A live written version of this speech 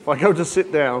If I go to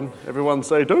sit down, everyone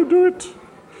say, "Don't do it."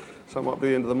 So I might be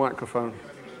the end of the microphone.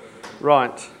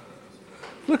 Right.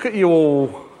 Look at you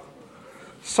all.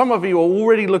 Some of you are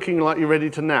already looking like you're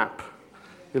ready to nap,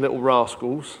 you little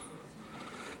rascals.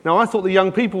 Now, I thought the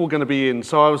young people were going to be in,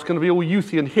 so I was going to be all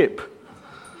youthy and hip.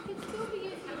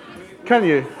 Can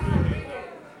you?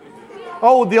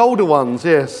 Oh, the older ones,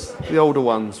 yes. The older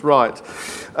ones, right.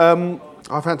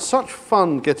 I've had such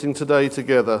fun getting today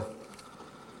together.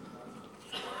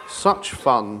 Such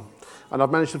fun. And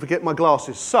I've managed to forget my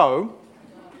glasses. So,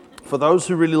 for those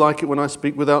who really like it when I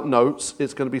speak without notes,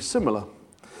 it's going to be similar.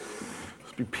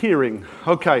 It's be peering.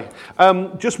 Okay.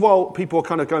 Just while people are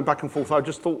kind of going back and forth, I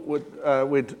just thought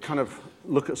we'd kind of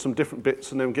look at some different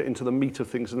bits and then get into the meat of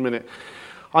things in a minute.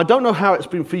 I don't know how it's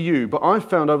been for you, but I've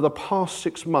found over the past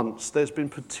 6 months there's been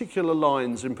particular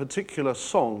lines in particular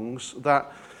songs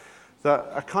that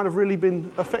have kind of really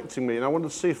been affecting me, and I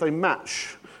wanted to see if they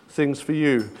match things for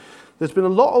you. There's been a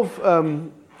lot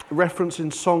of reference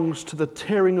in songs to the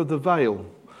tearing of the veil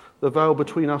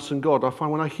between us and God. I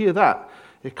find when I hear that,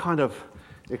 it kind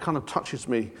of touches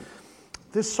me.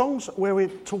 There's songs where we're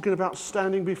talking about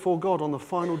standing before God on the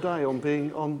final day, on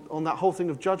being on that whole thing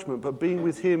of judgment, but being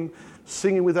with Him,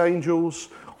 singing with angels,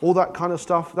 all that kind of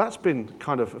stuff. That's been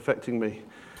kind of affecting me.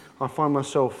 I find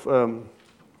myself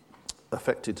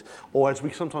affected, or as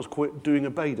we sometimes call it, doing a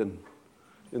Baden,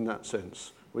 in that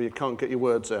sense, where you can't get your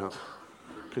words out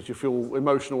because you feel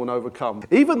emotional and overcome.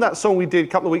 Even that song we did a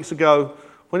couple of weeks ago,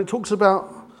 when it talks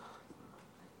about,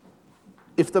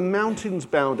 if the mountains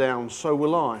bow down, so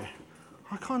will I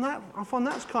find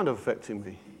that's kind of affecting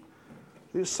me.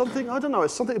 It's something, I don't know,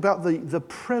 it's something about the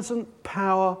present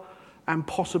power and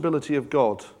possibility of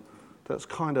God that's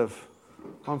kind of,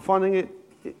 I'm finding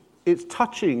it's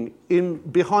touching in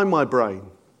behind my brain.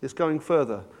 It's going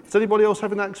further. Is anybody else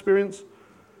having that experience?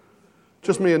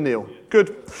 Just me and Neil.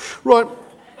 Good. Right.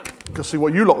 Let's see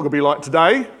what you lot are going to be like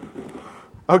today.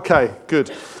 Okay,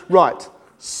 good. Right.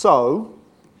 So,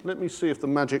 let me see if the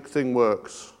magic thing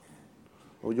works.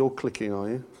 Oh, you're clicking, are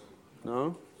you?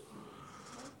 No?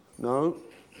 No?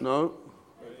 No?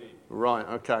 Right,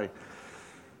 okay.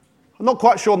 I'm not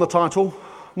quite sure on the title.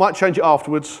 Might change it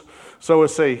afterwards, so we'll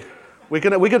see. We're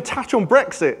going to touch on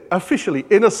Brexit officially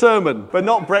in a sermon, but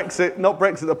not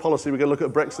Brexit the policy. We're going to look at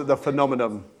Brexit the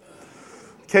phenomenon.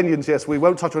 Kenyans, yes, we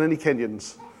won't touch on any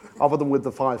Kenyans, other than with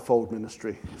the fivefold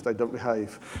ministry, if they don't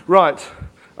behave. Right,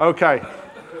 okay.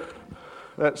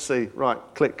 Let's see. Right,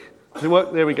 click. Does it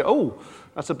work? There we go. Oh,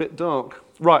 that's a bit dark.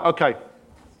 Right, okay.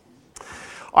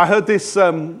 I heard this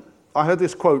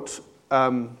quote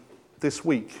this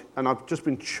week, and I've just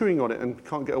been chewing on it and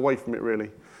can't get away from it really.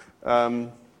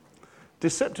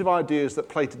 Deceptive ideas that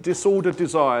play to disordered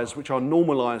desires which are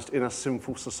normalized in a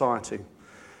sinful society.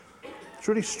 It's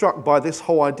really struck by this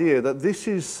whole idea that this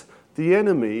is the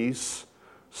enemy's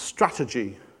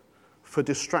strategy for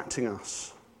distracting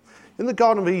us. In the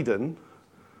Garden of Eden,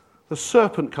 the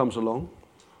serpent comes along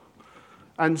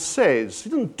and says,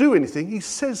 he doesn't do anything, he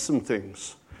says some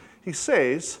things. He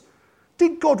says,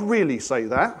 did God really say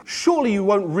that? Surely you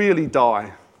won't really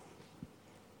die.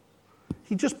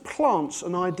 He just plants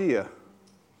an idea.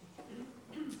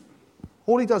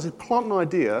 All he does is plant an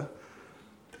idea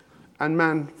and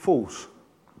man falls.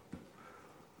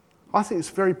 I think it's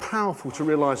very powerful to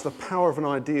realize the power of an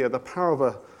idea, the power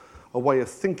of a way of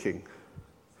thinking.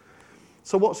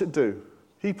 So what's it do?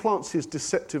 He plants his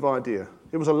deceptive idea.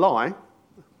 It was a lie,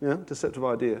 deceptive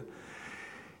idea.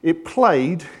 It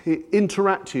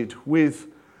interacted with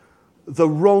the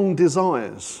wrong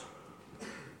desires.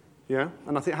 Yeah,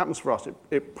 and I think it happens for us.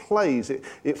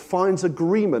 It finds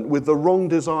agreement with the wrong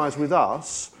desires with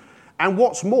us. And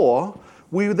what's more,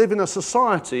 we live in a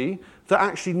society that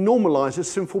actually normalizes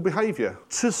sinful behavior.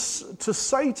 To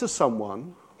say to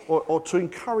someone, or to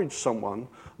encourage someone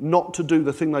not to do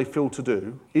the thing they feel to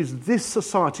do, is this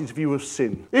society's view of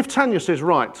sin. If Tanya says,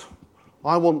 right,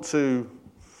 I want to,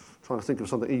 trying to think of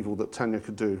something evil that Tanya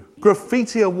could do.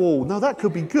 Graffiti a wall. No, that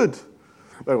could be good.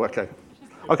 Oh, okay.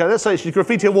 Okay, let's say she's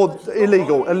graffiti a wall,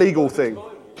 illegal thing.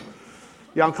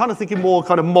 Yeah, I'm kind of thinking more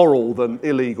kind of moral than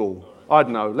illegal. I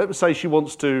don't know. Let's say she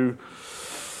wants to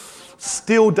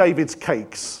steal David's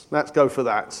cakes. Let's go for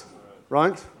that,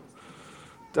 right?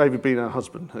 David being her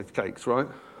husband, her cakes, right?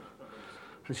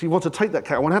 And she wants to take that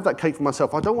cake. I want to have that cake for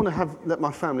myself. I don't want to let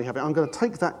my family have it. I'm going to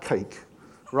take that cake,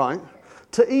 right?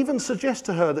 To even suggest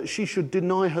to her that she should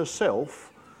deny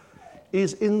herself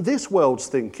is, in this world's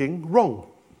thinking, wrong.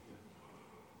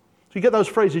 So you get those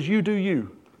phrases, you do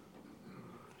you.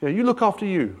 Yeah, you look after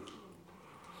you.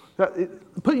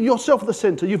 Put yourself at the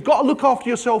centre. You've got to look after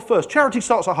yourself first. Charity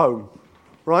starts at home,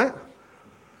 right?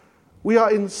 We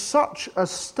are in such a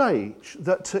stage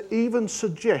that to even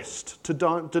suggest to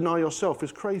deny yourself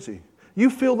is crazy. You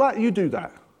feel that, you do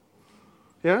that.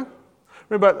 Yeah?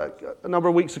 Remember a number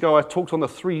of weeks ago I talked on the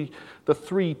three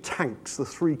tanks, the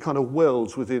three kind of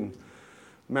worlds within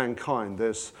mankind.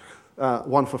 There's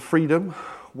one for freedom,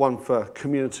 one for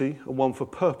community, and one for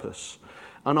purpose.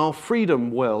 And our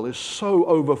freedom well is so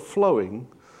overflowing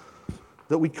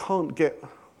that we can't get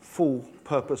full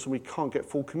purpose and we can't get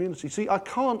full community. See, I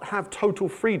can't have total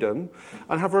freedom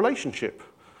and have a relationship.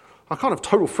 I can't have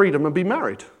total freedom and be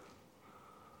married.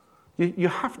 You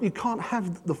can't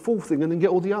have the full thing and then get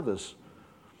all the others.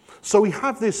 So we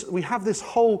have this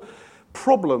whole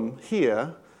problem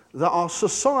here that our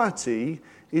society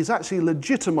is actually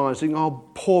legitimizing our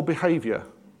poor behavior.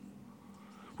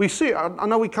 We see it, I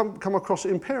know we come across it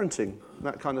in parenting,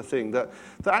 that kind of thing, that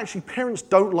actually parents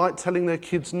don't like telling their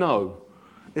kids no.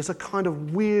 It's a kind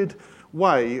of weird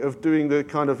way of doing the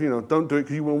kind of, don't do it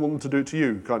because you won't want them to do it to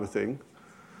you kind of thing.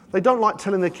 They don't like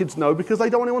telling their kids no because they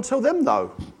don't want anyone to tell them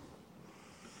no.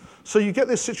 So you get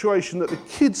this situation that the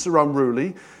kids are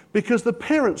unruly because the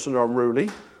parents are unruly.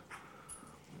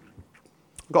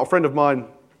 I've got a friend of mine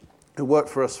who worked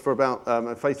for us for about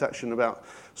at Faith Action about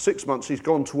 6 months. He's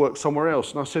gone to work somewhere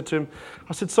else. And I said to him,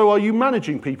 so are you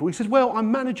managing people? He said, well, I'm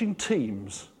managing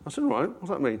teams. I said, right, what does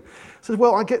that mean? He said,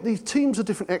 well, I get these teams of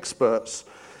different experts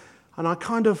and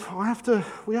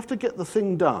we have to get the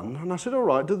thing done. And I said, all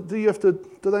right, do they have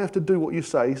to do what you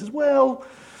say? He says, well,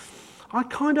 I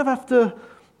kind of have to,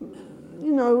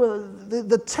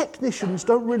 the technicians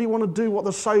don't really want to do what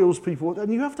the salespeople want,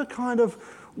 and you have to kind of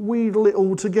wheedle it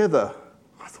all together.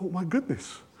 I thought, my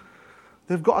goodness,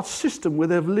 they've got a system where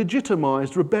they've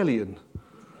legitimized rebellion.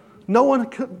 No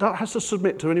one has to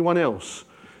submit to anyone else.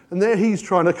 And there he's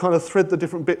trying to kind of thread the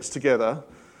different bits together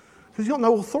because he's got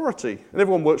no authority. And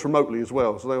everyone works remotely as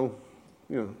well, so they all,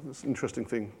 it's an interesting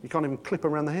thing. You can't even clip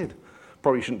around the head.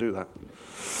 Probably shouldn't do that.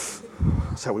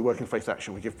 That's how we work in Faith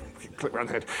Action. We clip around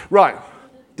the head. Right.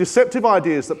 Deceptive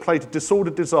ideas that play to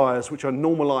disordered desires which are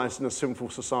normalized in a sinful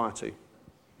society.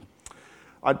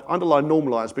 I underline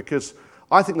normalized because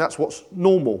I think that's what's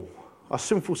normal. A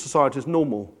sinful society is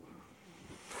normal.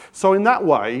 So in that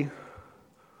way,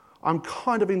 I'm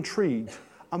kind of intrigued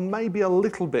and maybe a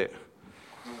little bit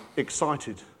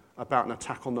excited about an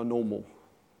attack on the normal.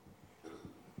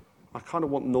 I kind of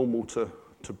want normal to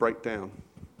break down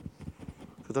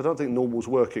because I don't think normal's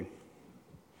working.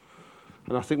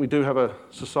 And I think we do have a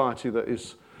society that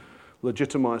is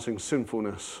legitimizing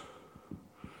sinfulness.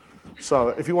 So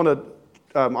if you want to,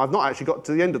 I've not actually got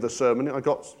to the end of the sermon. I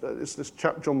got this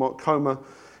chap, John Mark Comer.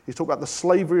 He's talking about the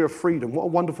slavery of freedom. What a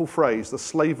wonderful phrase, the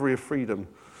slavery of freedom.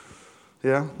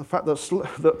 Yeah, the fact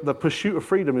that the pursuit of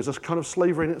freedom is a kind of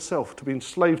slavery in itself, to be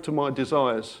enslaved to my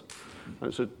desires. And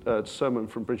it's a sermon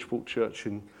from Bridgeport Church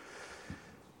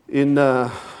in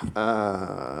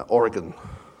Oregon,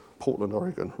 Portland,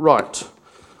 Oregon. Right,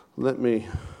 that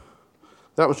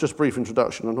was just a brief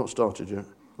introduction. I've not started yet.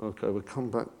 Okay, we'll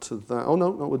come back to that. Oh, no,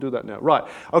 we'll do that now. Right,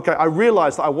 okay, I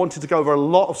realised that I wanted to go over a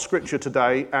lot of scripture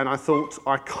today, and I thought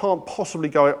I can't possibly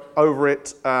go over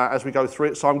it as we go through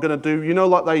it, so I'm going to do,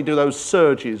 like they do those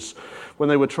surges when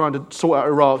they were trying to sort out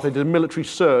Iraq. They did a military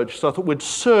surge, so I thought we'd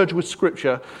surge with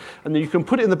scripture, and then you can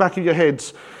put it in the back of your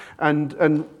heads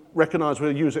and recognise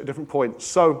we'll use it at different points.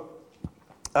 So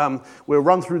we'll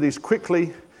run through these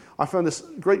quickly. I found this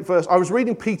great verse. I was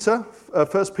reading Peter, 1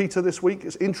 Peter this week.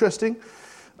 It's interesting.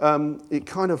 It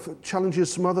kind of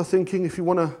challenges some other thinking. If you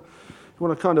want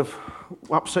to kind of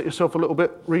upset yourself a little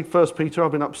bit, read 1 Peter.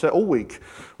 I've been upset all week,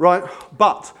 right?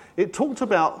 But it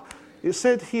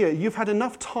said here, you've had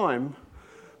enough time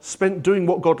spent doing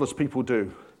what godless people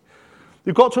do.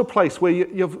 You've got to a place where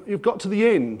you've got to the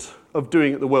end of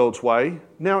doing it the world's way.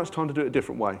 Now it's time to do it a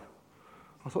different way.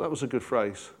 I thought that was a good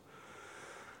phrase.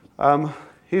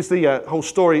 Here's the whole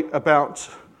story about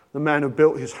the man who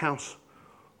built his house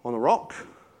on a rock.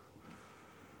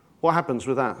 What happens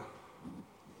with that?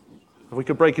 We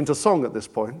could break into song at this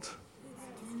point.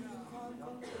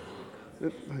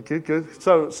 Good.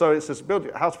 So it says, build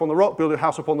your house upon the rock, build your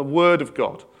house upon the word of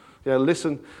God. Yeah,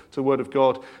 listen to the word of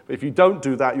God. But if you don't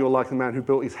do that, you're like the man who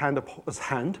built his house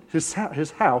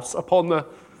upon the...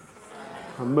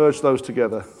 And merge those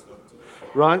together.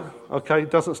 Right? Okay,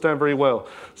 doesn't stand very well.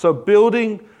 So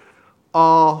building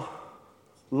our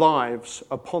lives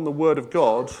upon the word of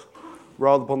God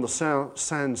rather upon the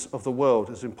sands of the world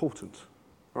is important.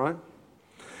 Right?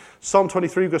 Psalm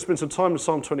 23, we're going to spend some time in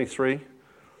Psalm 23. It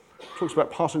talks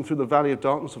about passing through the valley of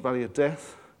darkness, the valley of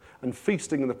death, and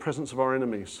feasting in the presence of our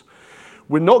enemies.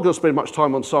 We're not going to spend much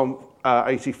time on Psalm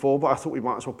 84, but I thought we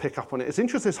might as well pick up on it. It's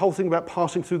interesting, this whole thing about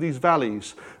passing through these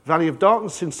valleys. Valley of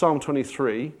darkness in Psalm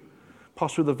 23,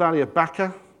 pass through the valley of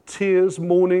Baca, tears,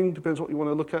 mourning, depends what you want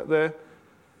to look at there.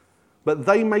 But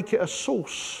they make it a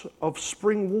source of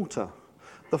spring water.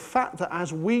 The fact that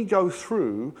as we go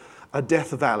through a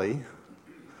death valley,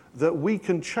 that we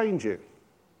can change it.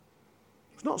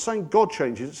 It's not saying God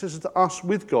changes, it says that us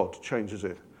with God changes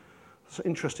it. It's an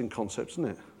interesting concept, isn't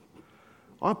it?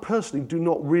 I personally do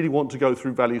not really want to go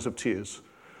through valleys of tears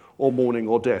or mourning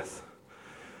or death.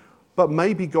 But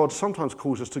maybe God sometimes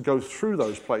calls us to go through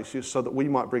those places so that we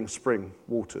might bring spring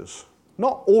waters.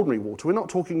 Not ordinary water. We're not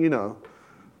talking,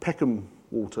 Peckham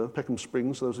water, Peckham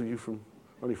Springs, those of you from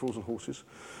Only Fools and Horses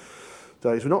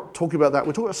days. We're not talking about that.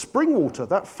 We're talking about spring water,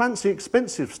 that fancy,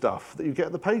 expensive stuff that you get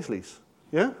at the Paisleys.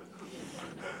 Yeah?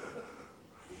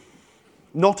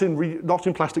 Not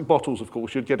in plastic bottles, of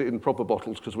course. You'd get it in proper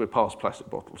bottles because we're past plastic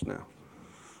bottles now,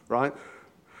 right?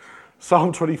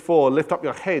 Psalm 24, lift up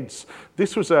your heads.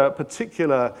 This was a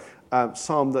particular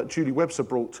psalm that Julie Webster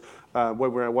brought when we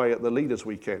were away at the Leaders'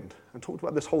 Weekend and talked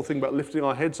about this whole thing about lifting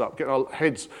our heads up, getting our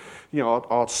heads,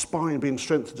 our spine being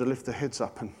strengthened to lift the heads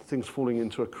up and things falling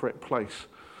into a correct place.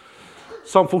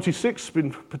 Psalm 46 has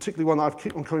been particularly one that I've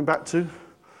kept on coming back to.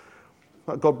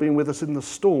 About God being with us in the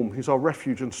storm. He's our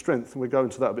refuge and strength, and we'll go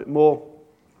into that a bit more.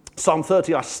 Psalm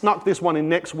 30, I snuck this one in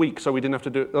next week, so we didn't have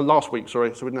to do it, last week, so we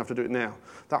didn't have to do it now.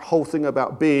 That whole thing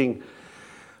about being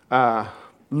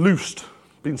loosed,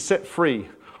 being set free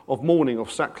of mourning,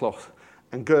 of sackcloth,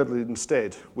 and girded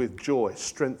instead with joy,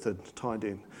 strengthened, tied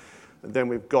in. And then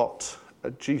we've got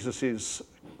Jesus'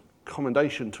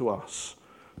 commendation to us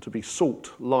to be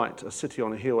salt, light, a city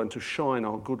on a hill, and to shine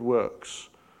our good works.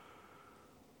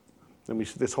 Then we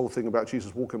see this whole thing about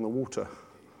Jesus walking on the water.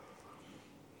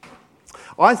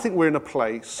 I think we're in a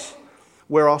place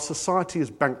where our society is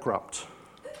bankrupt.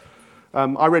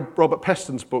 I read Robert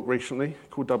Peston's book recently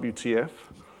called WTF.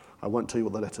 I won't tell you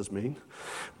what the letters mean.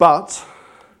 But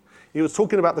he was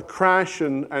talking about the crash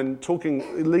and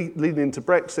leading into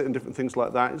Brexit and different things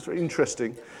like that. It's very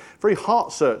interesting, very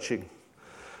heart-searching.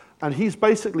 And he's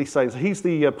basically saying, so he's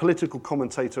the political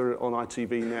commentator on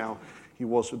ITV now. He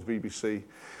was with the BBC.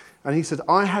 And he said,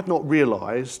 I had not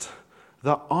realised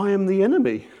that I am the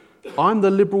enemy. I'm the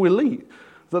liberal elite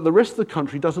that the rest of the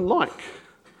country doesn't like.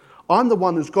 I'm the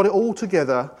one who's got it all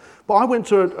together. But I went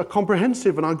to a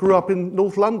comprehensive and I grew up in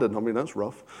North London. I mean, that's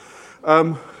rough.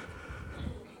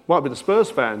 Might be the Spurs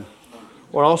fan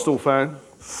or Arsenal fan.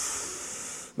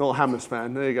 Not a Hammers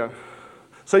fan. There you go.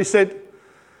 So he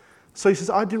says,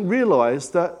 I didn't realise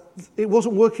that it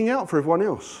wasn't working out for everyone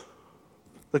else.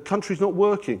 The country's not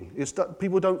working. It's that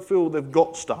people don't feel they've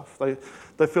got stuff.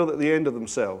 They feel at the end of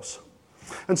themselves.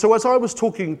 And so as I was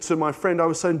talking to my friend, I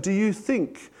was saying, do you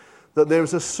think that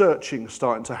there's a searching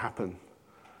starting to happen?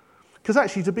 Because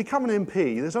actually, to become an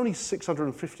MP, there's only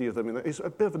 650 of them. It's a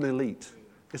bit of an elite.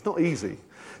 It's not easy.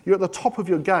 You're at the top of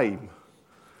your game.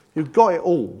 You've got it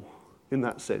all in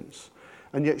that sense.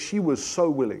 And yet she was so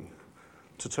willing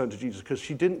to turn to Jesus because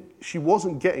she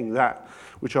wasn't getting that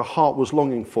which her heart was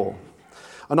longing for.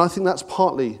 And I think that's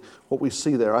partly what we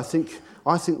see there. I think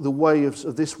the waves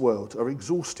of this world are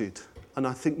exhausted, and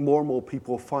I think more and more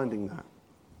people are finding that.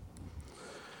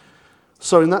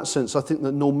 So in that sense, I think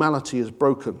that normality is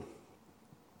broken.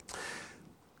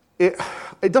 It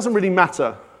doesn't really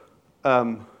matter,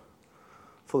 for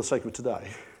the sake of today,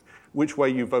 which way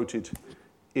you voted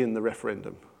in the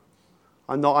referendum.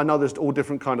 I know there's all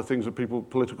different kind of things of people,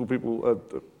 political people,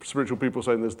 spiritual people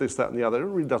saying there's this, that, and the other. It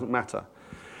really doesn't matter.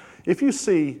 If you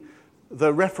see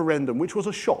the referendum, which was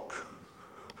a shock,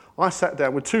 I sat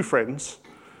down with two friends,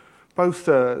 both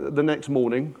the next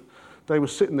morning. They were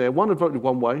sitting there. One had voted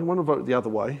one way, one had voted the other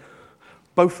way,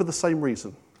 both for the same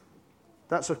reason.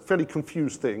 That's a fairly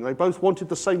confused thing. They both wanted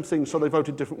the same thing, so they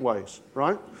voted different ways,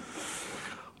 right?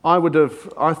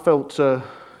 I felt,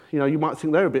 you might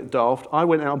think they're a bit daft. I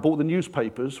went out and bought the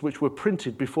newspapers, which were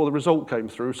printed before the result came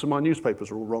through, so my newspapers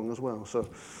are all wrong as well. So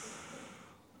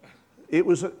it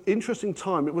was an interesting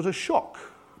time. It was a shock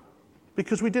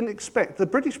because we didn't expect. The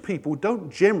British people don't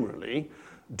generally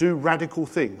do radical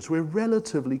things. We're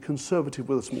relatively conservative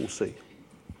with a small c,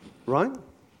 right?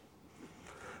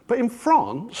 But in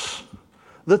France,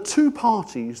 the two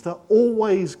parties that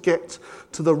always get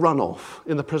to the runoff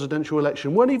in the presidential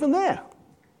election weren't even there.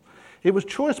 It was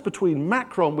choice between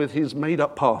Macron with his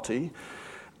made-up party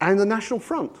and the National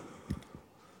Front.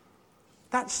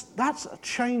 That's a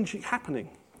change happening.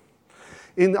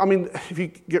 If you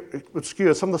get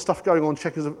obscure, some of the stuff going on in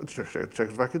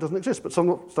Czechoslovakia doesn't exist, but some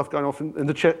of the stuff going on in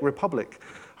the Czech Republic,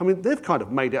 they've kind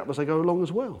of made it up as they go along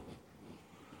as well.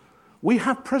 We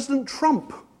have President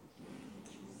Trump.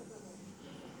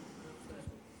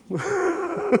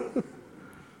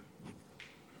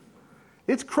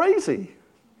 It's crazy.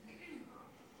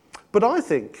 But I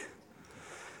think,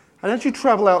 and as you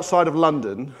travel outside of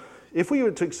London, if we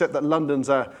were to accept that London's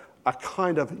a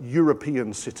kind of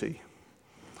European city,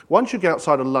 once you get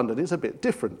outside of London, it's a bit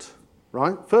different,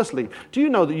 right? Firstly, do you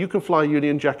know that you can fly a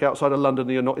Union Jack outside of London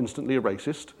and you're not instantly a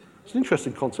racist? It's an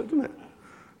interesting concept, isn't it?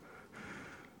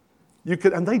 You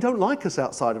could, and they don't like us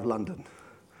outside of London.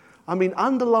 I mean,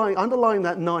 underlying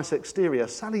that nice exterior,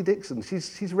 Sally Dixon,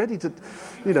 she's ready to,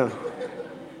 you know.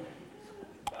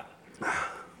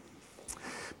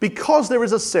 Because there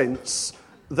is a sense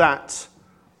that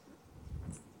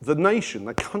the nation,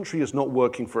 the country is not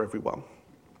working for everyone.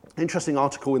 Interesting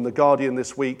article in The Guardian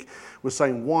this week was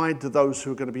saying, why do those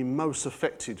who are going to be most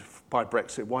affected by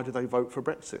Brexit, why do they vote for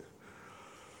Brexit?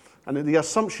 And the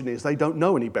assumption is they don't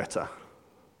know any better.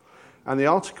 And the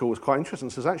article was quite interesting.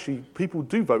 It says actually people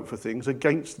do vote for things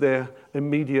against their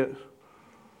immediate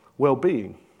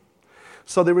well-being.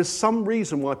 So there is some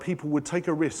reason why people would take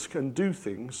a risk and do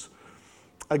things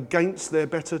against their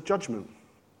better judgment,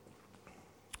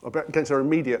 against their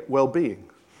immediate well-being.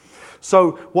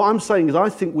 So what I'm saying is I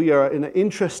think we are in an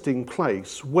interesting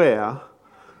place where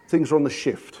things are on the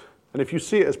shift. And if you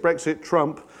see it as Brexit,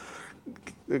 Trump,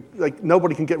 like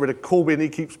nobody can get rid of Corbyn, he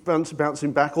keeps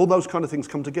bouncing back, all those kind of things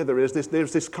come together.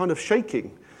 There's this kind of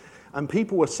shaking. And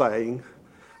people are saying,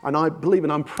 and I believe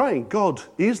and I'm praying, God,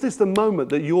 is this the moment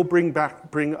that you'll bring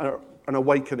an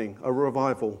awakening, a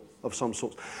revival of some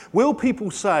sort? Will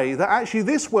people say that actually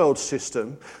this world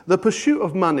system, the pursuit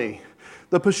of money,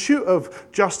 the pursuit of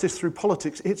justice through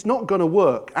politics, it's not going to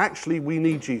work. Actually, we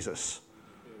need Jesus.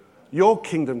 Your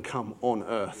kingdom come on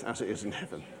earth as it is in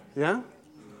heaven. Yeah?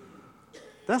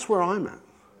 That's where I'm at.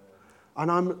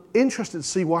 And I'm interested to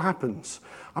see what happens.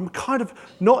 I'm kind of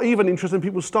not even interested in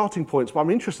people's starting points, but I'm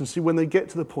interested to see when they get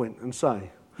to the point and say.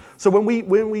 So when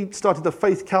we started the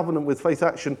Faith Covenant with Faith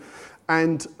Action,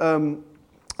 and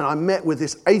I met with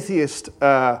this atheist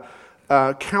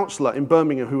counsellor in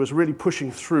Birmingham who was really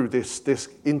pushing through this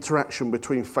interaction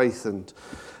between faith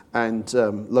and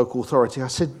local authority. I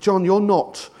said, John, you're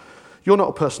not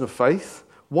a person of faith.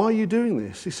 Why are you doing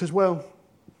this? He says, well,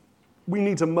 we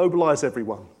need to mobilise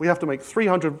everyone. We have to make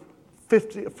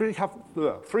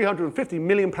 350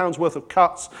 million pounds worth of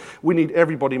cuts. We need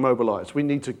everybody mobilised. We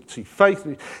need to see faith.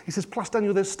 He says, plus,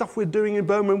 Daniel, there's stuff we're doing in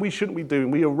Birmingham we shouldn't be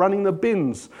doing. We are running the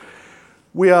bins.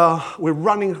 We're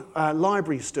running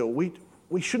libraries still. We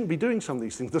shouldn't be doing some of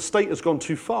these things. The state has gone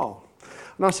too far.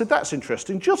 And I said, that's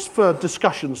interesting. Just for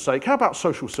discussion's sake, how about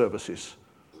social services?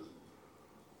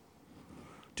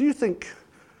 Do you think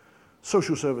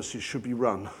social services should be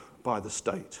run by the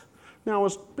state? Now, I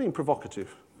was being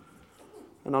provocative,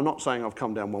 and I'm not saying I've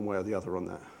come down one way or the other on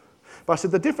that. But I said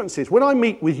the difference is, when I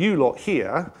meet with you lot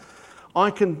here,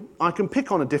 I can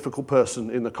pick on a difficult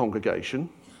person in the congregation,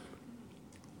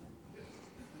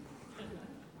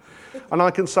 and I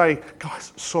can say,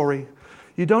 guys, sorry,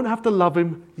 you don't have to love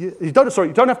him. You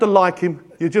don't have to like him.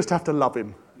 You just have to love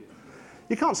him.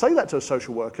 You can't say that to a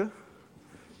social worker.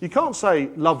 You can't say,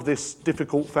 love this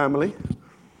difficult family.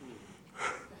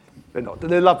 They're not.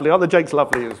 They're lovely. Aren't they? Jake's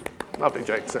lovely. Lovely,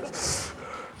 Jake says.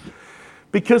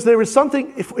 Because there is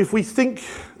something, if we think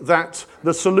that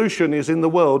the solution is in the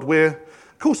world, where,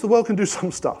 of course, the world can do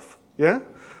some stuff, yeah?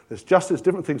 There's justice,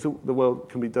 different things that the world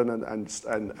can be done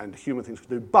and human things can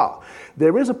do. But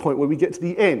there is a point where we get to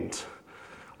the end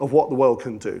of what the world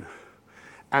can do.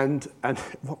 And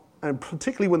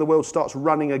particularly when the world starts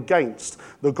running against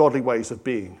the godly ways of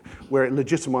being, where it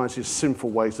legitimizes sinful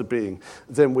ways of being,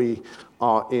 then we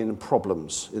are in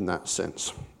problems in that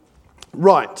sense.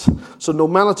 Right, so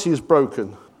normality is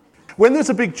broken. When there's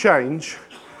a big change,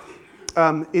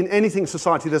 in anything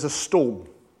society, there's a storm.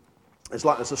 It's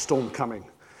like there's a storm coming.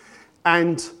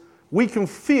 And we can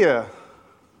fear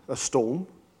a storm,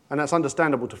 and that's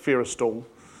understandable to fear a storm,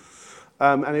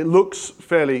 and it looks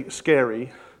fairly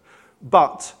scary.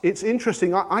 But it's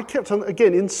interesting, I kept on,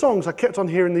 again, in songs, I kept on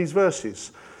hearing these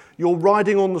verses. You're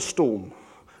riding on the storm.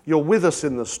 You're with us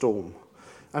in the storm.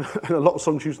 And a lot of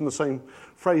songs using the same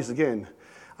phrase again.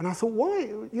 And I thought, why,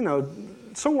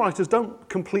 songwriters don't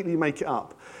completely make it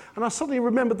up. And I suddenly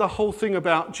remembered the whole thing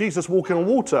about Jesus walking on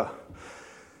water.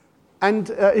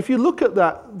 And if you look at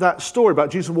that story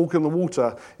about Jesus walking on the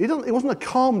water, it wasn't a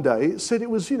calm day. It said it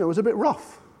was a bit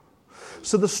rough.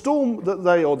 So the storm that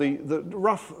the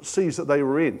rough seas that they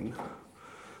were in,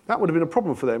 that would have been a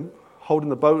problem for them, holding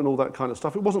the boat and all that kind of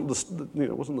stuff. It wasn't the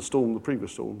storm, the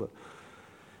previous storm,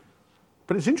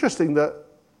 but it's interesting that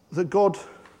God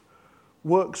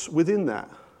works within that,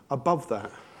 above that.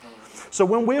 So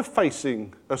when we're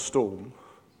facing a storm,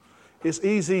 it's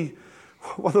easy.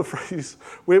 One of the phrases,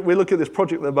 we're looking at this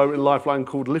project at the moment in Lifeline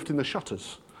called Lifting the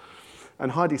Shutters.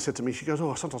 And Heidi said to me, she goes,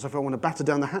 sometimes I feel I want to batter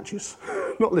down the hatches,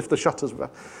 not lift the shutters.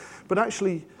 But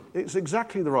actually, it's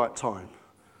exactly the right time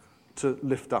to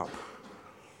lift up.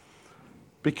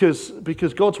 Because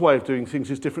God's way of doing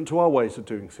things is different to our ways of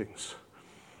doing things.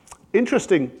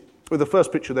 Interesting, with the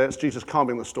first picture there, it's Jesus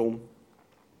calming the storm.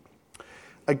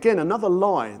 Again, another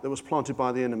lie that was planted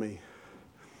by the enemy.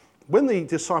 When the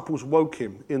disciples woke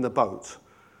him in the boat,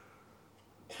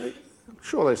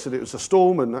 sure they said it was a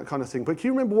storm and that kind of thing, but can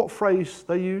you remember what phrase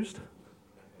they used?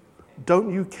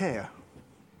 Don't you care?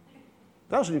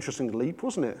 That was an interesting leap,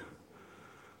 wasn't it?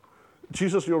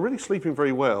 Jesus, you're really sleeping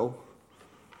very well.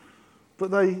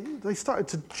 But they started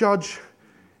to judge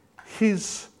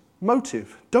his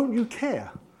motive. Don't you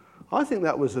care? I think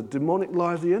that was a demonic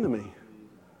lie of the enemy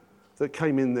that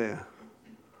came in there.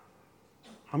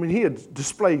 I mean, he had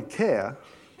displayed care,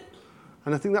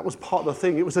 and I think that was part of the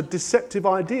thing. It was a deceptive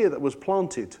idea that was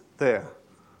planted there,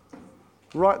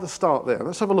 right at the start there.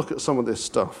 Let's have a look at some of this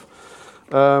stuff.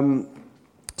 Psalm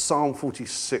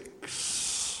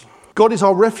 46. God is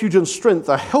our refuge and strength,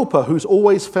 a helper who's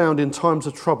always found in times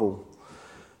of trouble.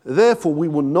 Therefore we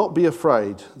will not be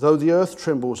afraid, though the earth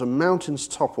trembles and mountains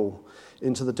topple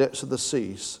into the depths of the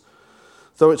seas,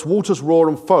 though its waters roar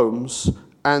and foams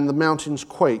and the mountains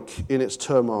quake in its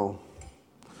turmoil.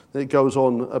 Then it goes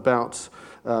on about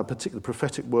a particular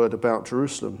prophetic word about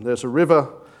Jerusalem. There's a river,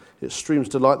 its streams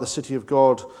delight the city of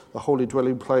God, the holy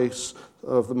dwelling place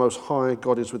of the Most High.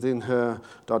 God is within her.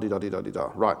 Da-di-da-di-da-di-da.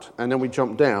 Right, and then we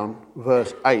jump down,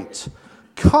 verse 8.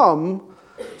 Come,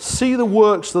 see the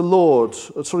works of the Lord.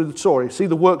 See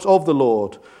the works of the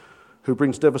Lord, who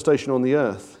brings devastation on the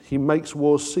earth. He makes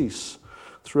wars cease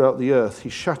throughout the earth. He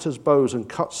shatters bows and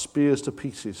cuts spears to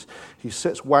pieces. He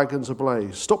sets wagons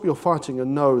ablaze. Stop your fighting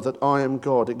and know that I am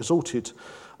God, exalted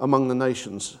among the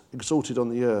nations, exalted on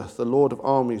the earth. The Lord of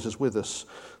armies is with us.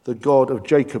 The God of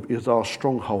Jacob is our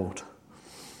stronghold.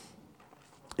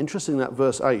 Interesting that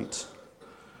verse 8.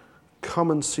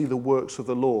 Come and see the works of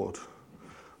the Lord.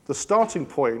 The starting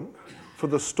point for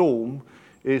the storm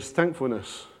is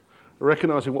thankfulness,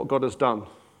 recognizing what God has done.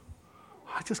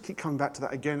 I just keep coming back to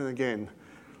that again and again.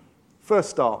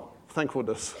 First start,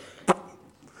 thankfulness.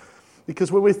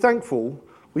 Because when we're thankful,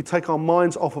 we take our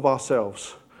minds off of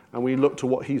ourselves and we look to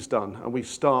what he's done and we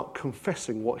start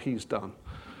confessing what he's done.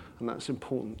 And that's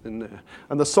important in there.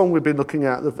 And the song we've been looking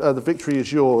at, the victory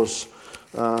is yours.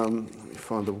 Let me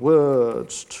find the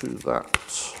words to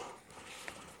that.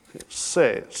 It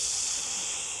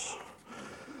says,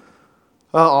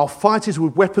 our fight is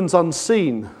with weapons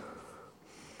unseen.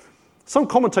 Some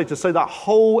commentators say that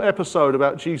whole episode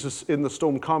about Jesus in the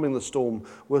storm, calming the storm,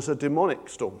 was a demonic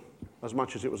storm, as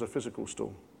much as it was a physical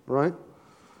storm, right?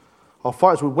 Our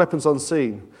fight is with weapons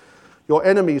unseen. Your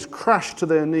enemies crash to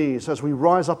their knees as we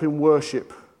rise up in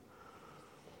worship.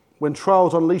 When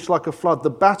trials unleash like a flood, the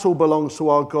battle belongs to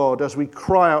our God as we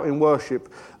cry out in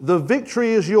worship. The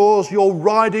victory is yours, you're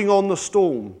riding on the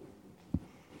storm.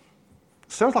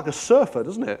 Sounds like a surfer,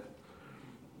 doesn't it?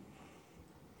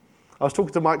 I was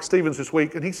talking to Mike Stevens this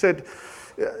week, and he said,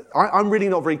 I'm really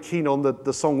not very keen on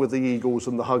the song with the eagles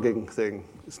and the hugging thing.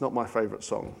 It's not my favourite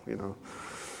song, you know.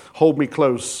 Hold me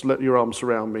close, let your arms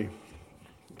surround me.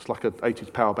 It's like an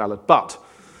 80s power ballad. But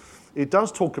it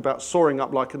does talk about soaring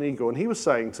up like an eagle. And he was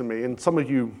saying to me, and some of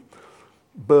you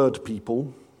bird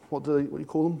people, what do you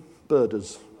call them?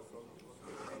 Birders.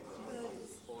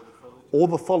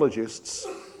 Ornithologists.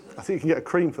 I think you can get a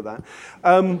cream for that.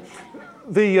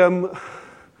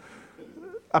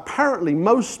 Apparently,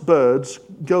 most birds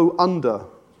go under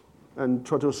and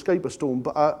try to escape a storm,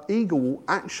 but an eagle will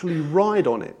actually ride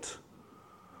on it.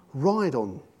 Ride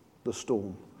on the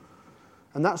storm.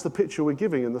 And that's the picture we're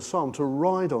giving in the psalm, to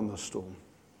ride on the storm.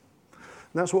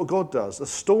 And that's what God does. The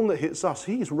storm that hits us,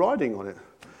 he's riding on it.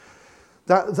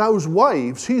 Those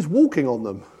waves, he's walking on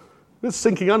them. It's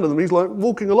sinking under them, he's like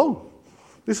walking along.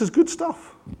 This is good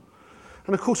stuff.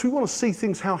 And of course, we want to see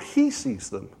things how he sees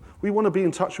them. We want to be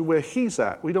in touch with where he's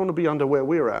at. We don't want to be under where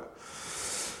we're at.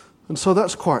 And so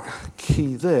that's quite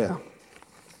key there.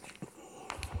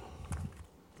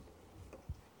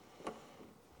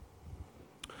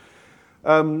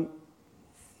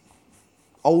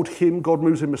 Old hymn, God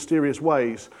moves in mysterious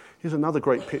ways. Here's another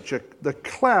great picture. The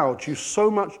clouds you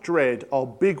so much dread are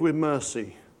big with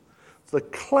mercy. The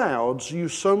clouds you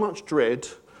so much dread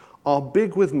are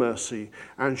big with mercy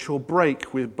and shall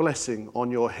break with blessing on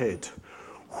your head.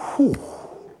 Whew.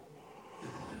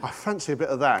 I fancy a bit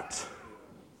of that.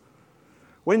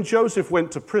 When Joseph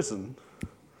went to prison,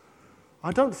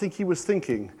 I don't think he was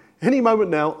thinking, Any moment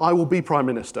now, I will be Prime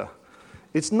Minister.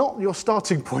 It's not your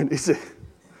starting point, is it?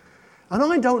 And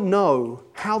I don't know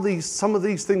how some of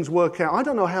these things work out. I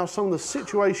don't know how some of the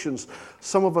situations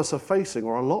some of us are facing,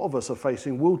 or a lot of us are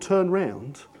facing, will turn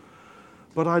round.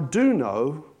 But I do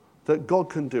know that God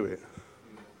can do it.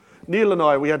 Neil and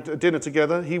I, we had dinner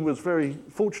together. He was very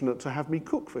fortunate to have me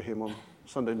cook for him on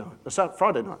Friday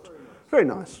night. Very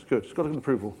nice, good, it's got an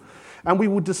approval. And we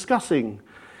were discussing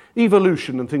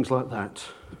evolution and things like that,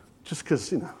 just because,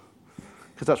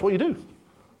 because that's what you do.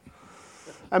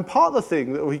 And part of the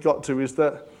thing that we got to is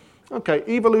that, okay,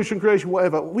 evolution, creation,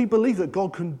 whatever, we believe that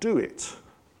God can do it.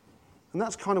 And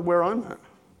that's kind of where I'm at.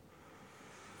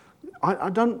 I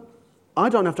don't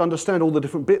have to understand all the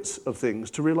different bits of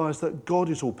things to realize that God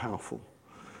is all powerful.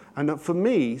 And that for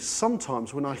me,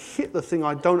 sometimes when I hit the thing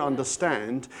I don't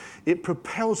understand, it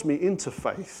propels me into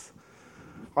faith.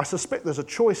 I suspect there's a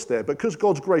choice there, but because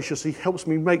God's gracious, he helps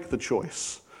me make the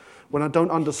choice. When I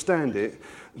don't understand it,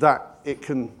 that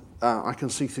I can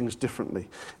see things differently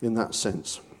in that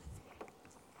sense.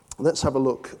 Let's have a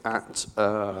look at,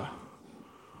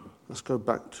 let's go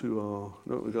back to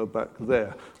we go back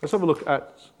there. Let's have a look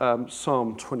at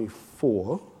Psalm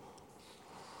 24.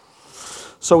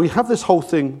 So we have this whole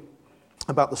thing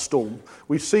about the storm.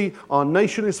 We see our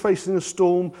nation is facing a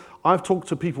storm. I've talked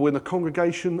to people in the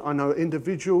congregation. I know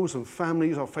individuals and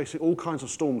families are facing all kinds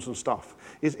of storms and stuff.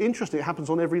 It's interesting, it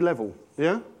happens on every level,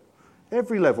 yeah?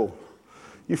 Every level.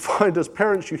 You find as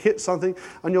parents, you hit something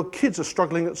and your kids are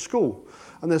struggling at school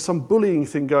and there's some bullying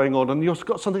thing going on and you've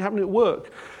got something happening at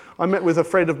work. I met with a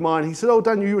friend of mine. He said, "Oh,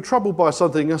 Daniel, you were troubled by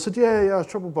something." I said, yeah, I was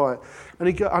troubled by it.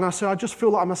 And I said, "I just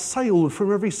feel like I'm assailed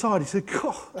from every side." He said,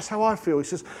 "God, that's how I feel." He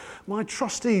says, "My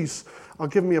trustees are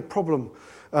giving me a problem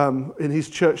in his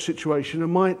church situation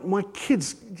and my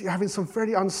kids having some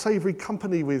very unsavoury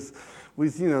company with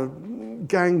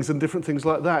gangs and different things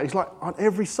like that." He's like, on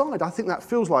every side. I think that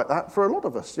feels like that for a lot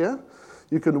of us, yeah?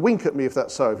 You can wink at me if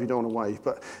that's so, if you don't want to wave.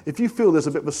 But if you feel there's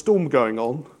a bit of a storm going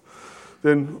on,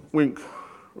 then wink.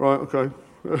 Right, okay.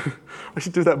 I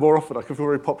should do that more often. I can feel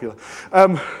very popular.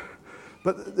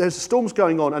 But there's storms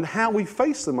going on, and how we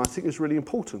face them, I think, is really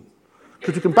important.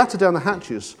 Because we can batter down the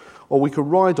hatches, or we can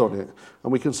ride on it,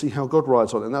 and we can see how God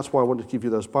rides on it. And that's why I wanted to give you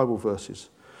those Bible verses.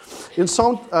 In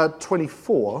Psalm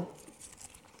 24,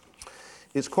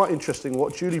 it's quite interesting.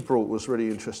 What Julie brought was really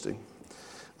interesting.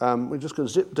 We're just going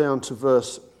to zip down to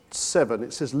verse 7.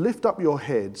 It says, "Lift up your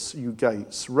heads, you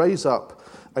gates. Raise up,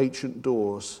 ancient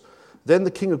doors. Then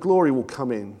the King of glory will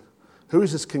come in." Who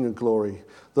is this King of glory?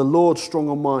 The Lord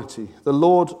strong and mighty. The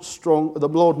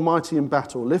Lord mighty in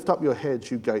battle. Lift up your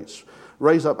heads, you gates.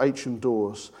 Raise up ancient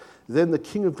doors. Then the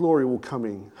King of glory will come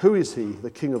in. Who is he? The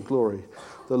King of glory.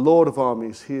 The Lord of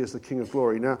armies. He is the King of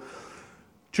glory. Now,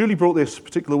 Julie brought this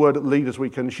particular word at the Leaders'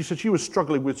 Weekend, and she said she was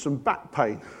struggling with some back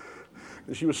pain.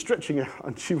 And she was stretching out,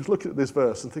 and she was looking at this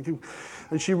verse and thinking,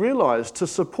 and she realised to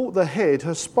support the head,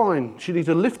 her spine, she needed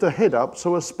to lift her head up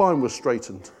so her spine was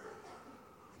straightened.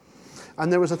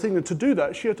 And there was a thing that to do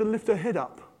that, she had to lift her head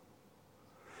up.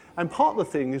 And part of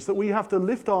the thing is that we have to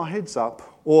lift our heads up,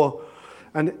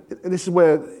 and this is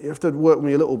where you have to work with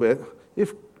me a little bit.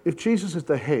 If Jesus is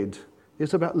the head,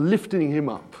 it's about lifting him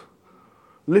up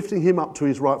to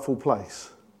his rightful place,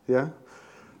 yeah?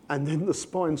 And then the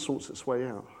spine sorts its way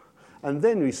out. And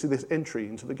then we see this entry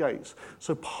into the gates.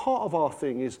 So part of our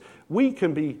thing is we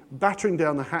can be battering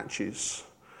down the hatches,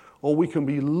 or we can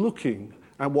be looking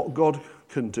at what God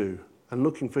can do and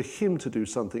looking for him to do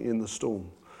something in the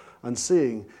storm and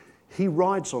seeing he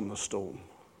rides on the storm.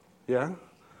 Yeah?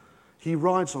 He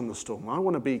rides on the storm. I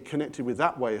want to be connected with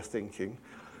that way of thinking.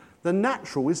 The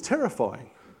natural is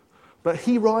terrifying, but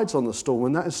he rides on the storm,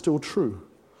 and that is still true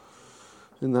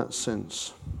in that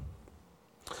sense.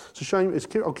 It's a shame.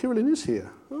 Kierylyn is here.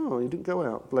 Oh, he didn't go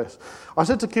out. Bless. I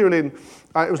said to Kierylyn,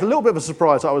 it was a little bit of a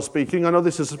surprise that I was speaking. I know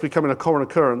this is becoming a common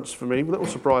occurrence for me, a little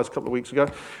surprise a couple of weeks ago.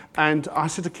 And I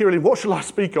said to Kierylyn, "What shall I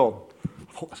speak on?"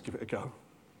 I thought, let's give it a go.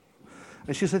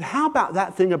 And she said, "How about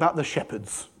that thing about the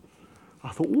shepherds?" I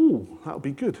thought, ooh, that would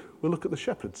be good. We'll look at the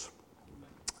shepherds.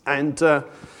 And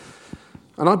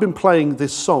I've been playing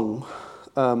this song,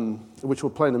 which we'll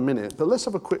play in a minute. But let's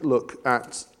have a quick look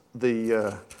at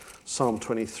the Psalm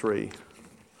 23.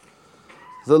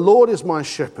 "The Lord is my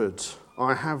shepherd.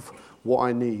 I have what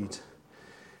I need.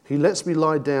 He lets me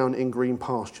lie down in green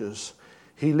pastures.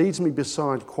 He leads me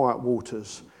beside quiet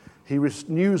waters. He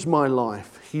renews my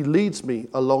life. He leads me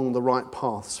along the right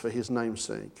paths for his name's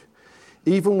sake.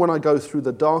 Even when I go through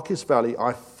the darkest valley,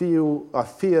 I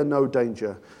fear no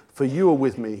danger, for you are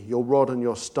with me. Your rod and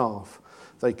your staff,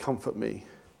 they comfort me.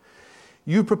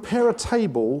 You prepare a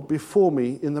table before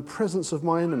me in the presence of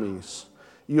my enemies.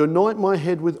 You anoint my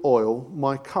head with oil,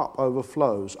 my cup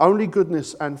overflows. Only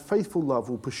goodness and faithful love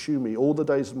will pursue me all the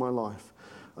days of my life,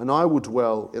 and I will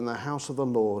dwell in the house of the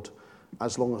Lord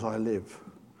as long as I live.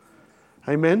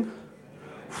 Amen?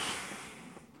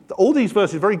 All these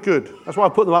verses are very good. That's why I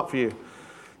put them up for you.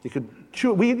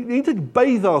 We need to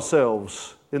bathe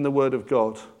ourselves in the Word of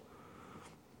God.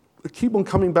 I keep on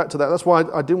coming back to that. That's why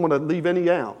I didn't want to leave any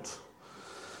out.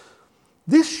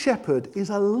 This shepherd is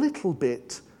a little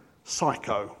bit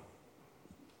psycho.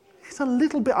 He's a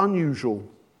little bit unusual,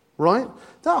 right?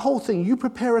 That whole thing, you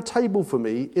prepare a table for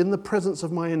me in the presence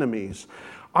of my enemies.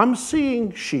 I'm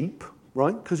seeing sheep,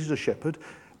 right, because he's a shepherd,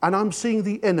 and I'm seeing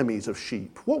the enemies of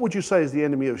sheep. What would you say is the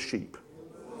enemy of sheep?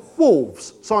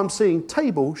 Wolves. So I'm seeing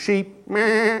table, sheep,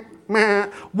 meh, meh,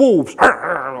 wolves.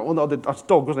 Oh no, that's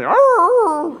dog, wasn't it?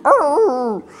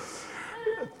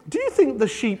 Do you think the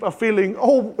sheep are feeling,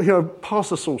 pass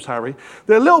the sauce, Harry?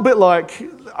 They're a little bit like,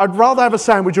 I'd rather have a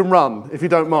sandwich and run, if you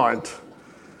don't mind.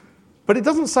 But it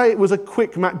doesn't say it was a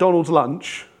quick McDonald's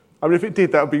lunch. I mean, if it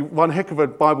did, that would be one heck of a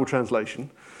Bible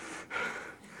translation.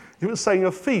 It was saying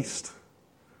a feast,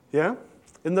 yeah?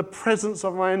 In the presence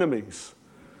of my enemies.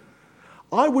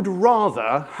 I would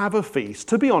rather have a feast,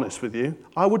 to be honest with you,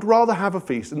 I would rather have a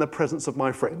feast in the presence of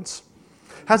my friends.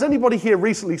 Has anybody here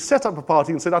recently set up a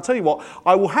party and said, I'll tell you what,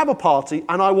 I will have a party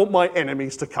and I want my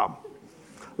enemies to come?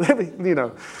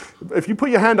 If you put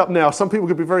your hand up now, some people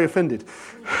could be very offended.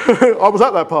 I was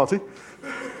at that party.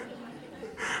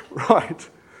 Right.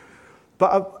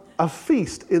 But a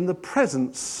feast in the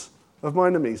presence of my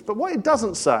enemies. But what it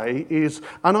doesn't say is,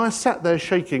 and I sat there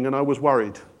shaking and I was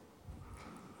worried.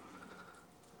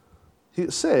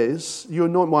 It says, you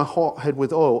anoint my hot head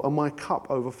with oil and my cup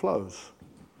overflows.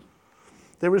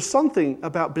 There is something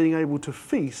about being able to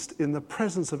feast in the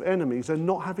presence of enemies and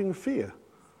not having fear.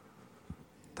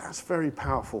 That's very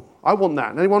powerful. I want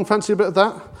that. Anyone fancy a bit of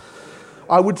that?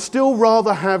 I would still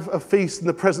rather have a feast in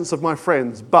the presence of my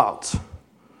friends, but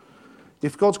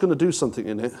if God's going to do something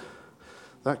in it,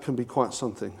 that can be quite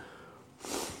something.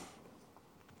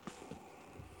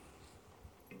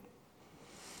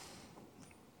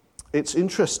 It's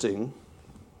interesting,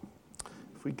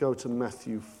 if we go to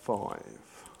Matthew 5.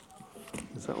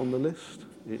 Is that on the list?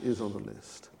 It is on the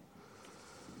list.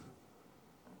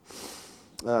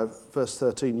 Verse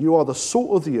 13, you are the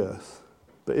salt of the earth,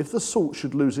 but if the salt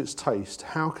should lose its taste,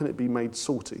 how can it be made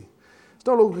salty? It's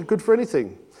no longer good for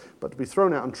anything, but to be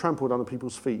thrown out and trampled under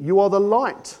people's feet. You are the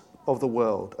light of the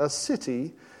world. A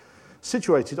city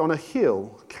situated on a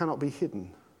hill cannot be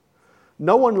hidden.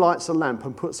 No one lights a lamp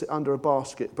and puts it under a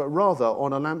basket, but rather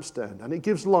on a lampstand, and it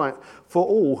gives light for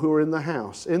all who are in the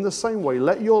house. In the same way,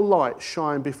 let your light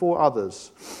shine before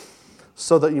others,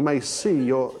 so that they may see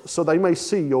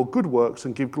your good works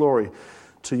and give glory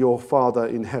to your Father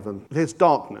in heaven. There's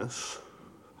darkness.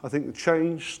 I think the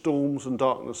change, storms, and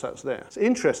darkness, that's there. It's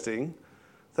interesting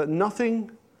that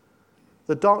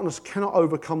the darkness cannot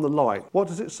overcome the light. What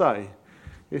does it say?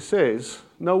 It says,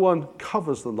 no one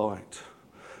covers the light.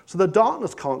 So the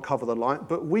darkness can't cover the light,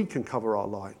 but we can cover our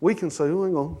light. We can say,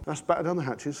 hang on, let's batten down the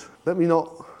hatches. Let me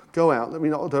not go out. Let me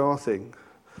not do our thing.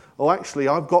 Oh, actually,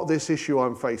 I've got this issue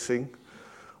I'm facing.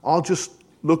 I'll just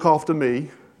look after me.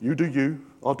 You do you.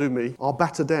 I'll do me. I'll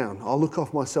batter down. I'll look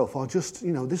after myself. I'll just,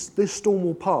 this storm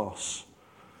will pass.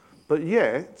 But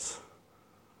yet,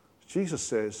 Jesus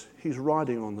says he's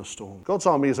riding on the storm. God's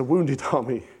army is a wounded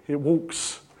army. It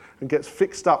walks and gets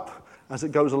fixed up as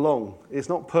it goes along. It's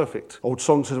not perfect. Old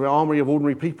song says we're an army of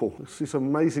ordinary people. We see some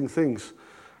amazing things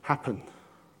happen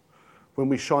when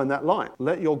we shine that light.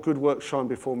 Let your good works shine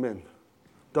before men.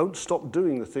 Don't stop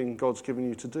doing the thing God's given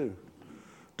you to do.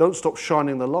 Don't stop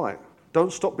shining the light.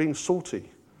 Don't stop being salty.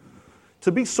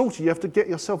 To be salty, you have to get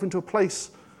yourself into a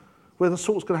place where the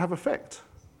salt's going to have effect.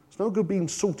 It's no good being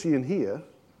salty in here.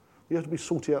 You have to be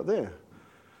salty out there.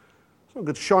 It's not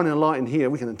good shining a light in here.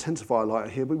 We can intensify a light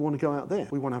here, but we want to go out there.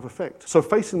 We want to have effect. So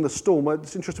facing the storm,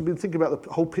 it's interesting to think about the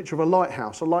whole picture of a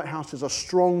lighthouse. A lighthouse is a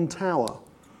strong tower.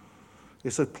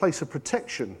 It's a place of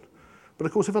protection. But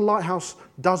of course, if a lighthouse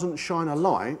doesn't shine a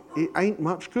light, it ain't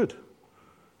much good.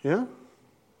 Yeah?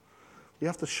 You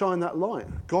have to shine that light.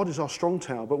 God is our strong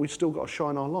tower, but we've still got to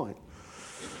shine our light.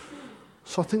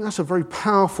 So I think that's a very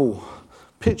powerful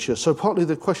picture. So partly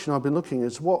the question I've been looking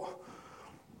is,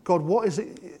 God, what is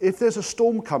it? If there's a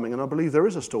storm coming, and I believe there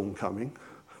is a storm coming,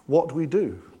 what do we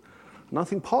do? And I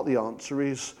think part of the answer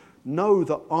is know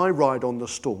that I ride on the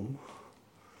storm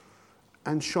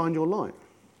and shine your light.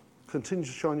 Continue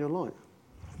to shine your light.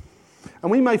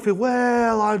 And we may feel,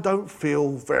 well, I don't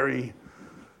feel very,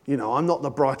 I'm not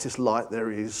the brightest light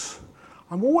there is.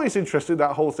 I'm always interested in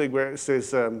that whole thing where it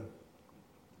says,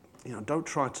 don't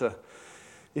try to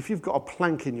if you've got a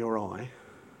plank in your eye,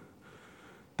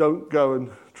 don't go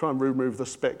and try and remove the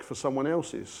speck for someone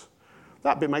else's.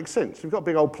 That bit makes sense. If you've got a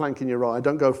big old plank in your eye,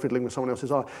 don't go fiddling with someone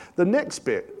else's eye. The next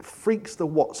bit freaks the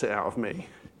what's it out of me.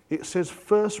 It says,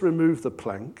 first remove the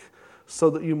plank so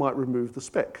that you might remove the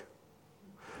speck.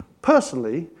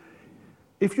 Personally,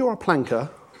 if you're a planker,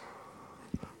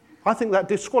 I think that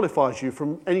disqualifies you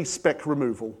from any speck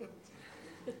removal.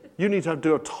 You need to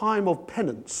do a time of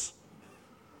penance.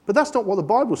 But that's not what the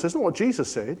Bible says, not what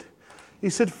Jesus said.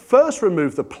 He said, first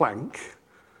remove the plank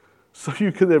so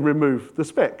you can then remove the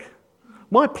speck.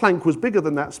 My plank was bigger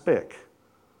than that speck.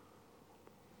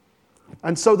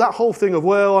 And so that whole thing of,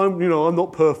 well, I'm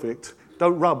not perfect,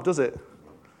 don't rub, does it?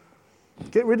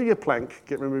 Get rid of your plank,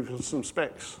 get rid of some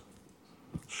specks.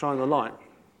 Shine the light.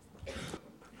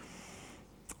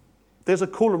 There's a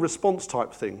call and response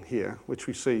type thing here, which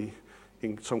we see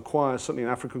in some choirs, certainly in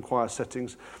African choir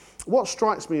settings. What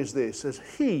strikes me is this, as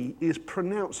he is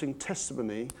pronouncing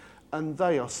testimony and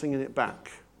they are singing it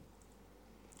back.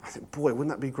 I think, boy, wouldn't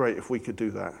that be great if we could do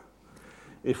that?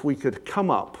 If we could come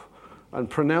up and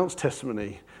pronounce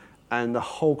testimony and the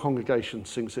whole congregation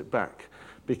sings it back.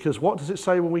 Because what does it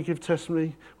say when we give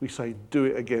testimony? We say, do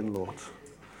it again, Lord.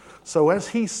 So as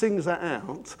he sings that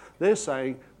out, they're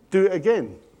saying, do it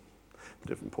again.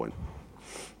 Different point.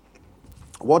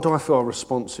 What do I feel our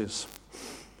response is?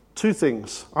 Two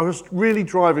things. I was really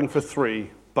driving for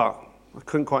three, but I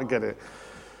couldn't quite get it.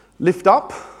 Lift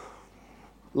up,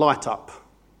 light up.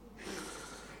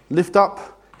 Lift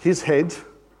up his head,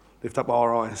 lift up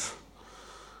our eyes.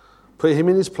 Put him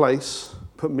in his place,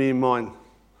 put me in mine.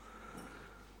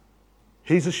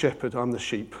 He's a shepherd, I'm the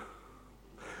sheep.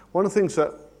 One of the things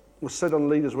that was said on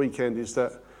Leaders' Weekend is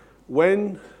that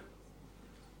when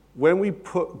we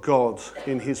put God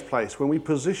in his place, when we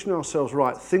position ourselves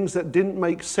right, things that didn't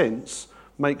make sense.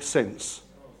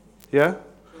 Yeah?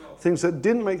 Things that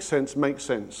didn't make sense.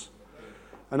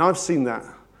 And I've seen that.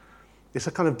 It's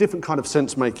a kind of different kind of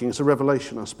sense making. It's a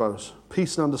revelation, I suppose.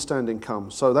 Peace and understanding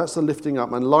comes. So that's the lifting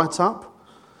up. And light up.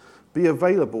 Be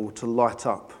available to light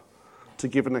up, to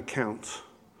give an account.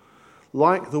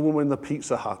 Like the woman in the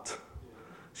Pizza Hut.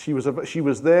 She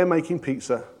was there making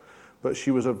pizza, but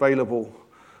she was available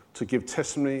to give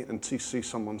testimony and to see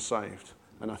someone saved.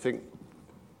 And I think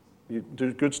you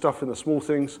do good stuff in the small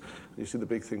things, and you see the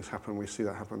big things happen. We see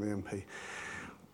that happen in the MP.